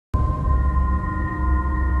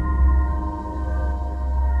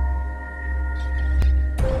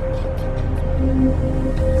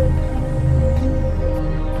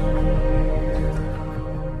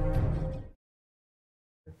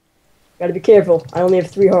Gotta be careful. I only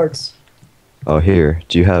have 3 hearts. Oh, here.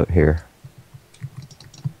 Do you have here?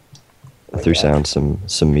 I threw God. down some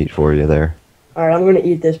meat for you there. Alright, I'm gonna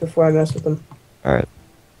eat this before I mess with them. All right.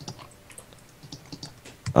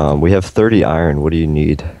 We have 30 iron. What do you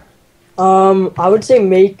need? I would say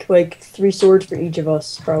make like 3 swords for each of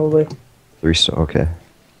us, probably. 3. Okay.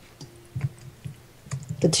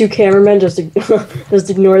 The 2 cameramen just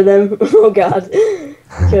just ignore them. Oh god,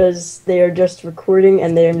 because they are just recording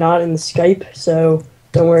and they are not in the Skype, so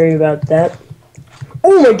don't worry about that.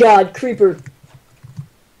 Oh my god, creeper!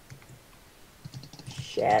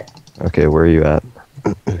 Shit. Okay, where are you at?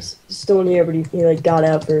 He's still in here, but he like got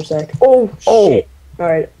out for a sec. Oh shit! All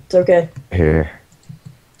right, it's okay. Here.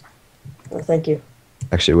 Oh, thank you.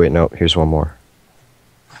 Actually, wait, no. Here's one more.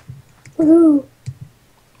 Woohoo!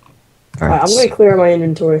 All Alright, I'm gonna clear my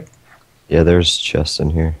inventory. Yeah, there's chests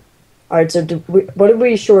in here. Alright, so what did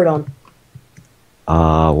we short on?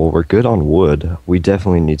 Well, we're good on wood. We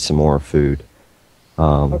definitely need some more food.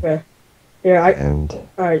 Okay. Yeah, And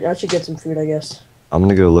alright, I should get some food, I guess. I'm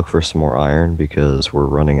gonna go look for some more iron because we're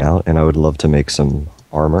running out, and I would love to make some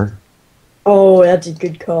armor. Oh, that's a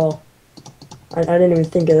good call. I didn't even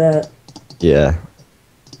think of that. Yeah.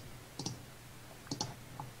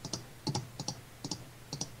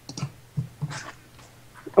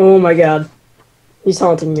 Oh my god. He's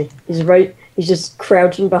haunting me. He's just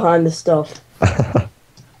crouching behind the stuff.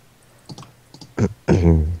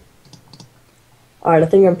 Alright, I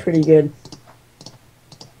think I'm pretty good.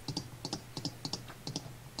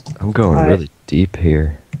 I'm going really deep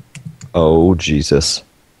here. Oh, Jesus.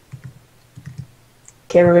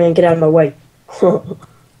 Cameraman, get out of my way.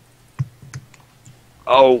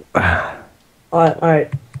 Oh.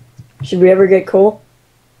 Alright. Should we ever get coal?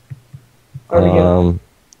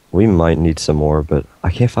 We might need some more, but I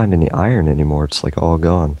can't find any iron anymore. It's like all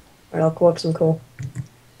gone. Alright, I'll collect some coal.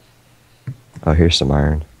 Oh, here's some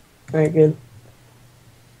iron. Alright, good.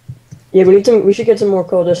 Yeah, we should get some more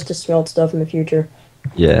coal just to smelt stuff in the future.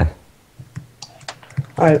 Yeah.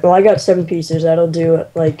 Alright, well I got 7 pieces. That'll do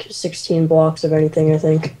like 16 blocks of anything, I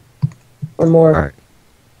think. Or more. Alright.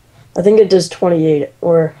 I think it does 28,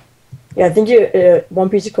 or... Yeah, I think 1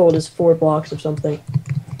 piece of coal is 4 blocks of something.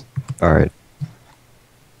 Alright.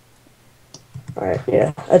 Alright,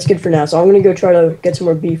 yeah, that's good for now. So I'm gonna go try to get some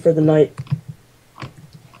more beef for the night.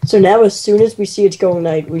 So now as soon as we see it's going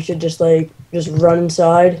night, we should just run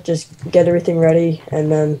inside, just get everything ready, and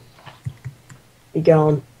then be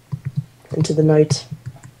gone into the night.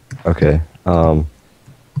 Okay.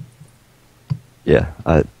 Yeah,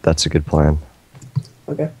 that's a good plan.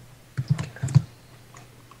 Okay.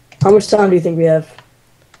 How much time do you think we have?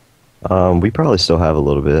 We probably still have a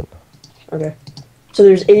little bit. Okay. So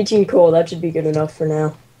there's 18 coal. That should be good enough for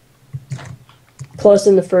now. Plus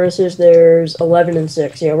in the furnaces, there's 11 and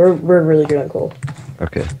 6. Yeah, we're really good on coal.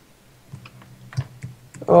 Okay.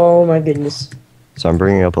 Oh my goodness. So I'm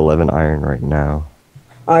bringing up 11 iron right now.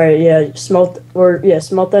 Alright, yeah, smelt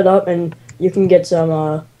that up, and you can get some,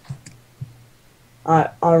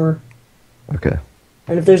 armor. Okay.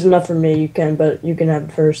 And if there's enough for me, you can, but you can have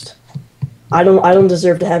it first. I don't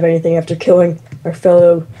deserve to have anything after killing our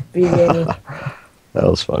fellow V-gamer. That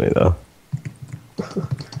was funny, though.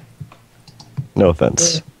 No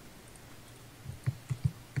offense. Yeah.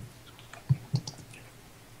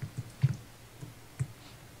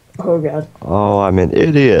 Oh god. Oh, I'm an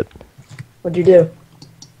idiot. What'd you do?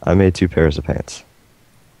 I made 2 pairs of pants.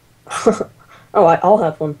 Oh, I'll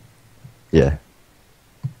have one. Yeah.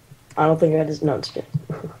 I don't think I just... No, it's good.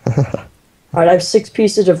 Alright, I have 6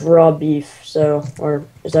 pieces of raw beef, so... Or,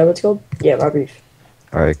 is that what it's called? Yeah, raw beef.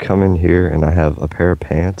 Alright, come in here, and I have a pair of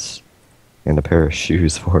pants and a pair of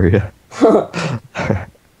shoes for you.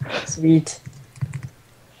 Sweet.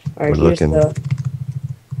 Alright,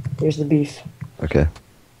 here's the beef. Okay.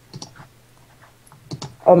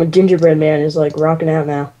 Oh, my gingerbread man is, like, rocking out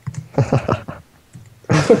now.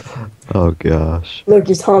 Oh, gosh. Look,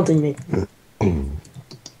 he's haunting me.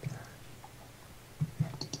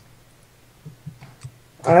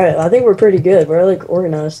 Alright, I think we're pretty good. We're, like,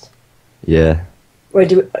 organized. Yeah.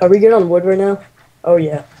 Wait, are we good on wood right now? Oh,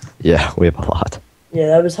 yeah. Yeah, we have a lot. Yeah,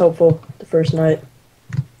 that was helpful the first night.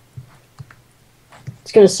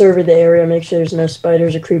 It's gonna survey the area, make sure there's no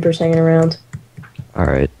spiders or creepers hanging around.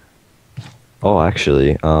 Alright. Oh,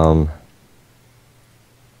 actually, I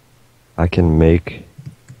can make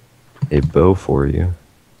a bow for you.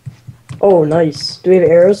 Oh, nice. Do we have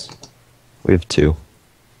arrows? We have 2.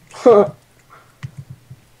 Huh.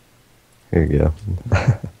 Here you go.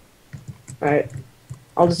 Alright.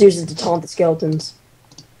 I'll just use it to taunt the skeletons.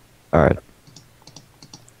 Alright.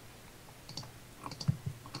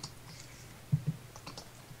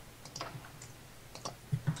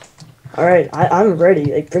 Alright, I'm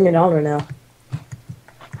ready. Like, bring it on right now.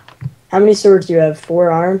 How many swords do you have?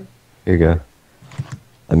 4 iron? Here you go.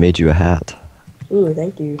 I made you a hat. Ooh,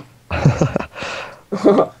 thank you.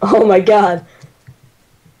 Oh my god.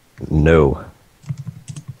 No.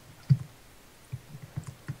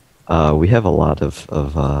 We have a lot of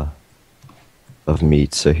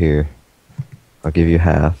meat, so here. I'll give you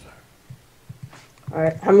half.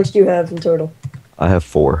 Alright, how much do you have in total? I have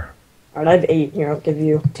 4. Alright, I have 8. Here, I'll give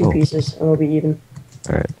you 2 pieces, and we'll be even.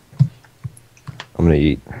 Alright. I'm gonna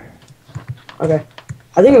eat. Okay.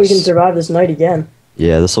 I think we can survive this night again.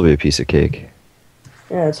 Yeah, this will be a piece of cake.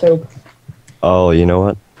 Yeah, let's hope. Oh, you know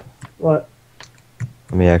what? What?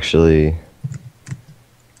 Let me actually...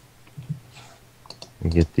 Let me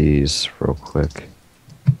get these real quick.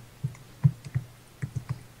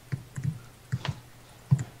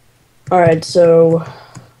 Alright, so...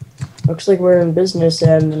 Looks like we're in business,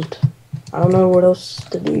 and I don't know what else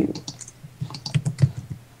to do.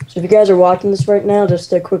 So if you guys are watching this right now,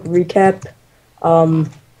 just a quick recap.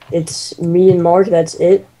 It's me and Mark, that's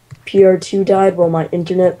it. PR2 died while my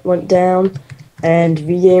internet went down. And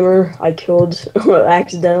VGamer, I killed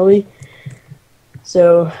accidentally.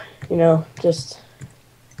 So, you know, just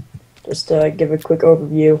give a quick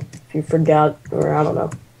overview if you forgot, or I don't know.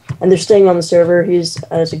 And they're staying on the server. He's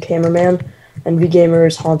as a cameraman, and VGamer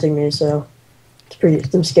is haunting me, so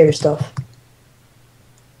it's some scary stuff.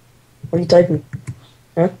 What are you typing?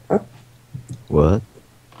 Huh? What?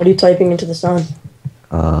 What are you typing into the sun?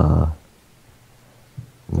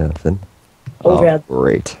 Nothing. Oh, God.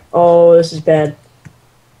 Great. Oh, this is bad.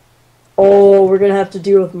 Oh, we're gonna have to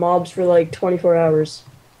deal with mobs for like 24 hours.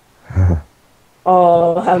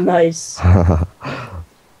 Oh, how nice.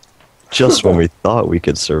 Just when we thought we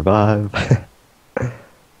could survive.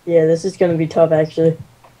 Yeah, this is gonna be tough, actually.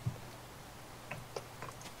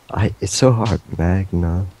 It's so hard.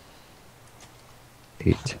 Magna.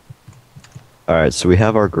 8. Alright, so we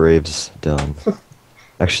have our graves done.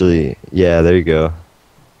 Actually, yeah, there you go.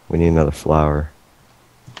 We need another flower.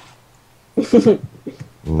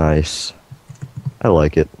 Nice. I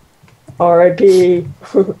like it. R.I.P.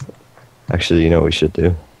 Actually, you know what we should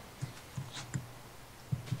do?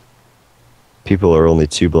 People are only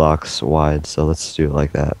 2 blocks wide, so let's do it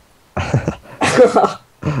like that.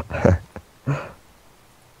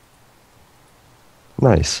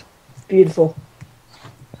 Nice. Beautiful.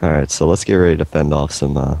 Alright, so let's get ready to fend off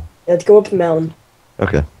some, Yeah, let's go up the mountain.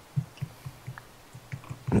 Okay.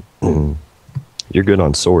 You're good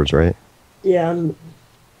on swords, right? Yeah, I'm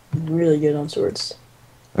really good on swords.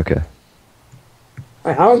 Okay.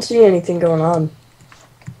 I don't see anything going on.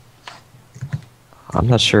 I'm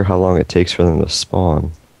not sure how long it takes for them to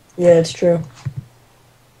spawn. Yeah, it's true.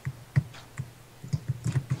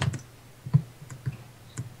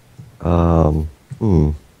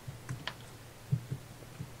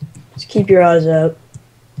 Just keep your eyes out.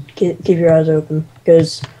 Keep your eyes open,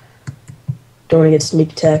 because don't want to get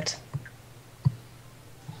sneak attacked.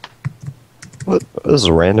 What? This is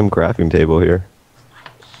a random crafting table here.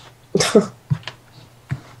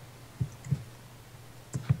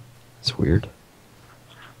 It's weird.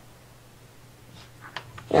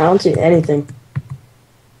 I don't see anything.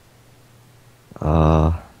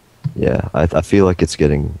 Yeah, I feel like it's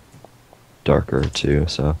getting darker too,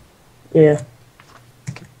 so Yeah.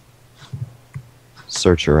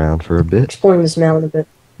 search around for a bit. Exploring this mountain a bit.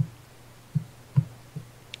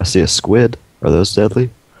 I see a squid. Are those deadly?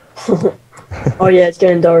 Oh yeah, it's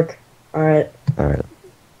getting dark. Alright. Alright.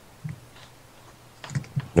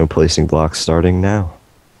 No placing blocks starting now.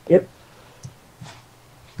 Yep.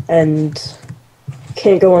 And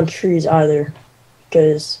can't go on trees either,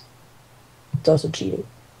 because it's also cheating.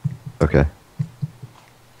 Okay.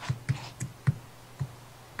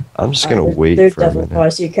 I'm just gonna wait for a minute. Oh, I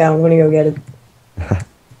see a cow. I'm gonna go get it.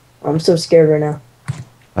 I'm so scared right now.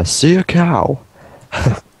 I see a cow.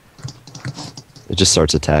 It just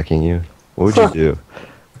starts attacking you. What would you do?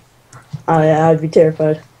 I'd be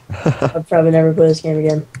terrified. I'd probably never play this game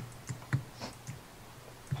again.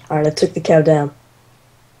 Alright, I took the cow down.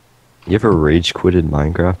 You ever rage quitted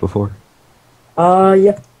Minecraft before?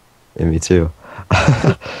 Yeah. Yeah, me too.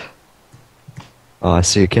 Oh, I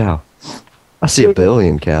see a cow. I see a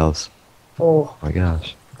billion cows. Oh My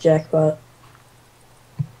gosh. jackpot.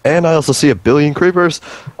 And I also see a billion creepers.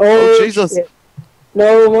 Oh, Jesus. shit.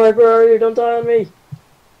 No, Marc, where are you? Don't die on me.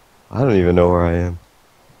 I don't even know where I am.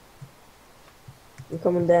 I'm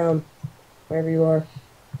coming down. Wherever you are.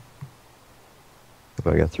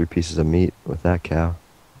 I got 3 pieces of meat with that cow.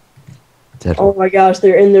 Dead. Oh my gosh,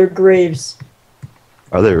 they're in their graves.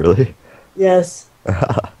 Are they really? Yes.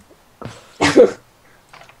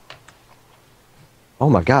 Oh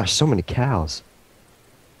my gosh, so many cows.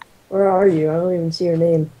 Where are you? I don't even see your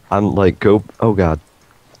name. I'm like, go. Oh god.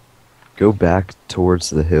 Go back towards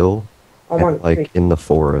the hill. I'm And, on. like Wait, in the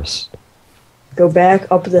forest. go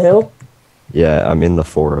back up the hill. Yeah, I'm in the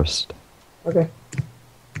forest. Okay.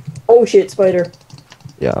 Oh shit, spider.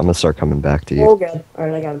 Yeah, I'm gonna start coming back to you. Oh god.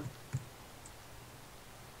 Alright, I got him.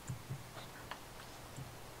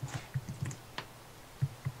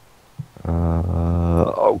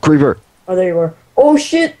 Oh, creeper. Oh, there you are. Oh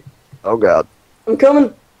shit! Oh god. I'm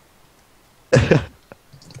coming.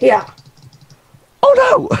 Yeah. Oh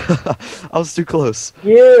no! I was too close.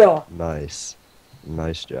 Yeah. Nice.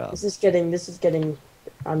 Nice job. This is getting.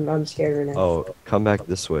 I'm scared right now. Oh, come back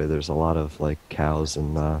this way. There's a lot of like cows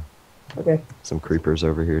and Okay. some creepers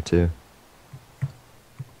over here too.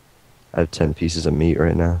 I have 10 pieces of meat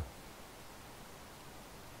right now.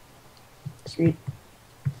 Sweet.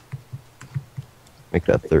 Make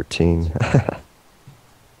that 13.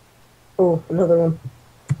 Oh, another one.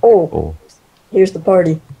 Oh, Oh, here's the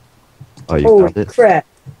party. oh, you Holy found it? crap.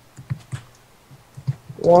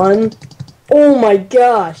 One. Oh my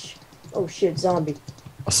gosh. Oh shit, zombie.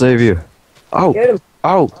 I'll save you. Oh, Get him.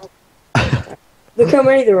 oh, Look how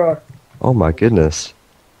many there are. oh my goodness.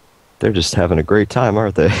 They're just having a great time,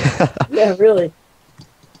 aren't they? Yeah, really.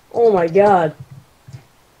 Oh my god.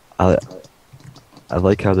 I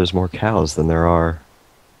like how there's more cows than there are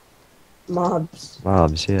Mobs.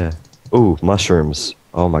 mobs, yeah. Ooh, mushrooms.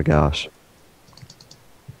 Oh my gosh.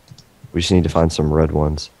 We just need to find some red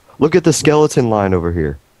ones. Look at the skeleton line over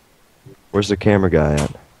here. Where's the camera guy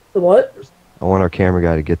at? The what? I want our camera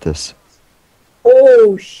guy to get this.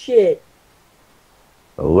 Oh shit.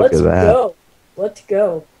 Oh, look Let's at that. go. Let's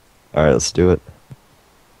go. Alright, let's do it.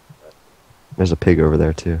 There's a pig over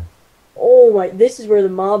there too. Oh my, this is where the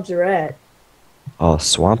mobs are at. Oh,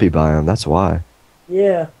 swampy biome, that's why.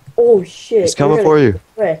 Yeah. Oh shit. He's coming We're for gonna you. get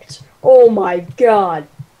wrecked. Oh my god.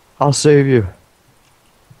 I'll save you.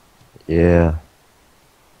 Yeah.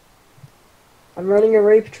 I'm running a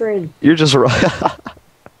rape train. You're just right.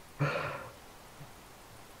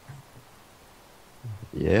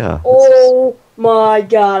 Yeah. Oh my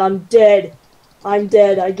god, I'm dead. I'm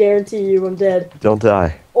dead. I guarantee you I'm dead. Don't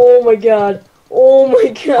die. Oh my god. Oh my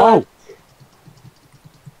god.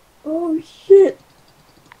 Oh shit.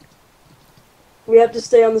 We have to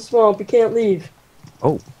stay on the swamp. We can't leave.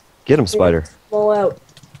 Oh, get him, spider. Fall out.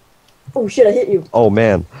 Oh shit, I hit you. Oh,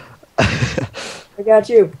 man. I got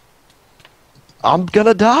you. I'm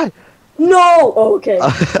gonna die. No! Oh, okay.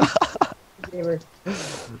 Gamer.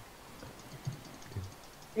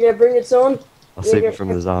 Yeah, bring it on. I'll save you from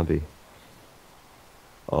the zombie.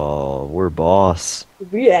 Oh, we're boss.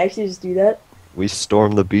 Did we actually just do that? We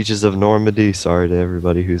stormed the beaches of Normandy. Sorry to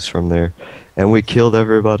everybody who's from there. And we killed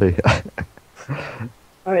everybody.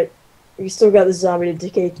 Alright. We still got the zombie to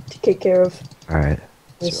take care of. Alright.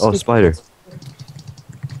 Oh, spider.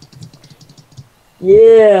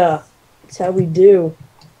 Yeah. That's how we do.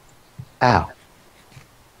 Ow.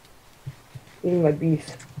 Eating my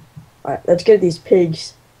beef. Alright, let's get these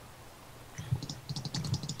pigs.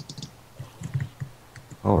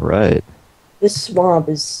 Alright. This swamp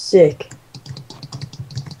is sick.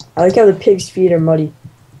 I like how the pigs' feet are muddy.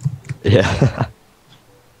 Yeah.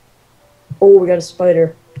 Oh, we got a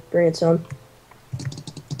spider. Bring it, son.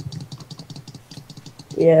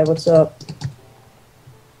 Yeah, what's up?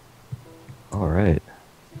 Alright.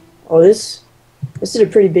 Oh, this is a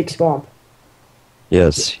pretty big swamp. Yeah,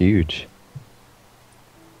 it's huge.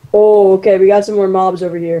 Oh, okay, we got some more mobs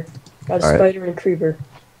over here. Got a All right. spider and a creeper.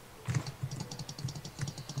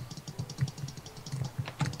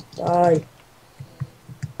 Die.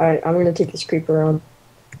 Alright, I'm gonna take this creeper on.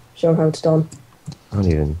 Show him how it's done. I don't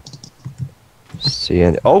even see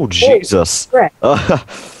any. Oh, Jesus! crap. I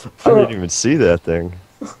didn't even see that thing.